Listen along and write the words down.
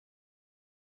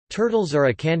Turtles are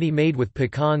a candy made with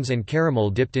pecans and caramel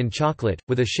dipped in chocolate,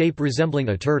 with a shape resembling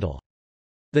a turtle.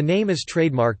 The name is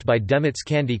trademarked by Demet's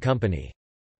Candy Company.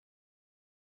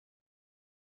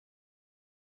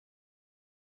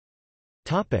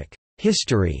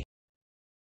 History.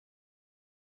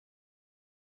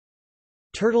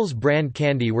 Turtles brand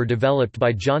candy were developed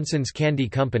by Johnson's Candy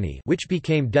Company, which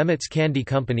became Demet's Candy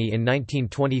Company in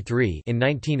 1923. In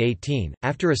 1918,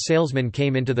 after a salesman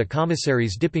came into the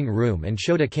commissary's dipping room and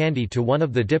showed a candy to one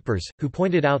of the dippers, who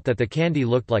pointed out that the candy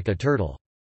looked like a turtle.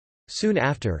 Soon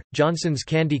after, Johnson's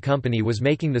Candy Company was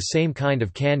making the same kind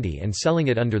of candy and selling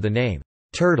it under the name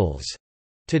Turtles.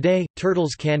 Today,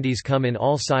 Turtles candies come in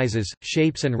all sizes,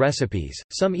 shapes and recipes,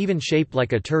 some even shaped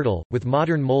like a turtle, with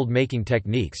modern mold-making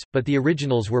techniques, but the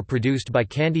originals were produced by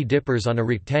candy dippers on a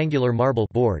rectangular marble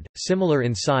board, similar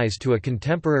in size to a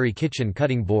contemporary kitchen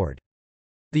cutting board.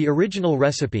 The original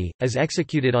recipe, as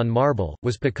executed on marble,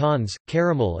 was pecans,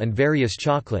 caramel and various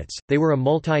chocolates. They were a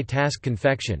multi-task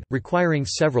confection, requiring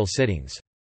several sittings.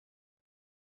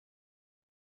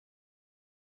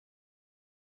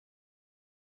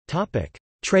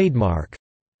 Trademark.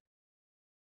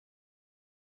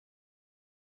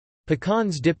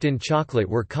 Pecans dipped in chocolate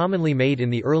were commonly made in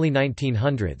the early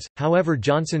 1900s, however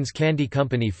Johnson's Candy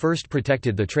Company first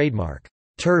protected the trademark,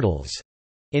 Turtles.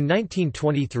 In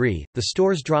 1923, the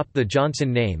stores dropped the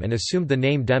Johnson name and assumed the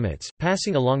name Demet's,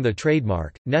 passing along the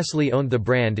trademark. Nestle owned the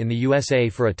brand in the USA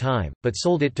for a time, but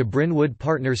sold it to Brynwood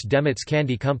Partners Demet's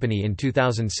Candy Company in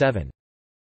 2007.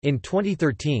 In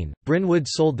 2013, Brynwood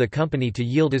sold the company to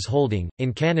Yildiz Holding.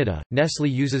 In Canada, Nestle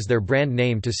uses their brand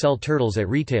name to sell turtles at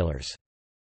retailers.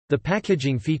 The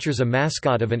packaging features a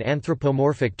mascot of an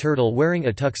anthropomorphic turtle wearing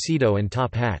a tuxedo and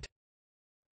top hat.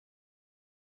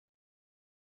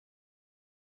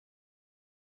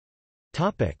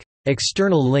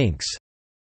 External links.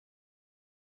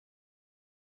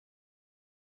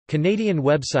 Canadian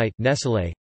website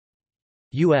Nestlé.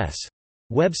 U.S.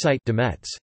 website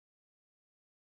Demet's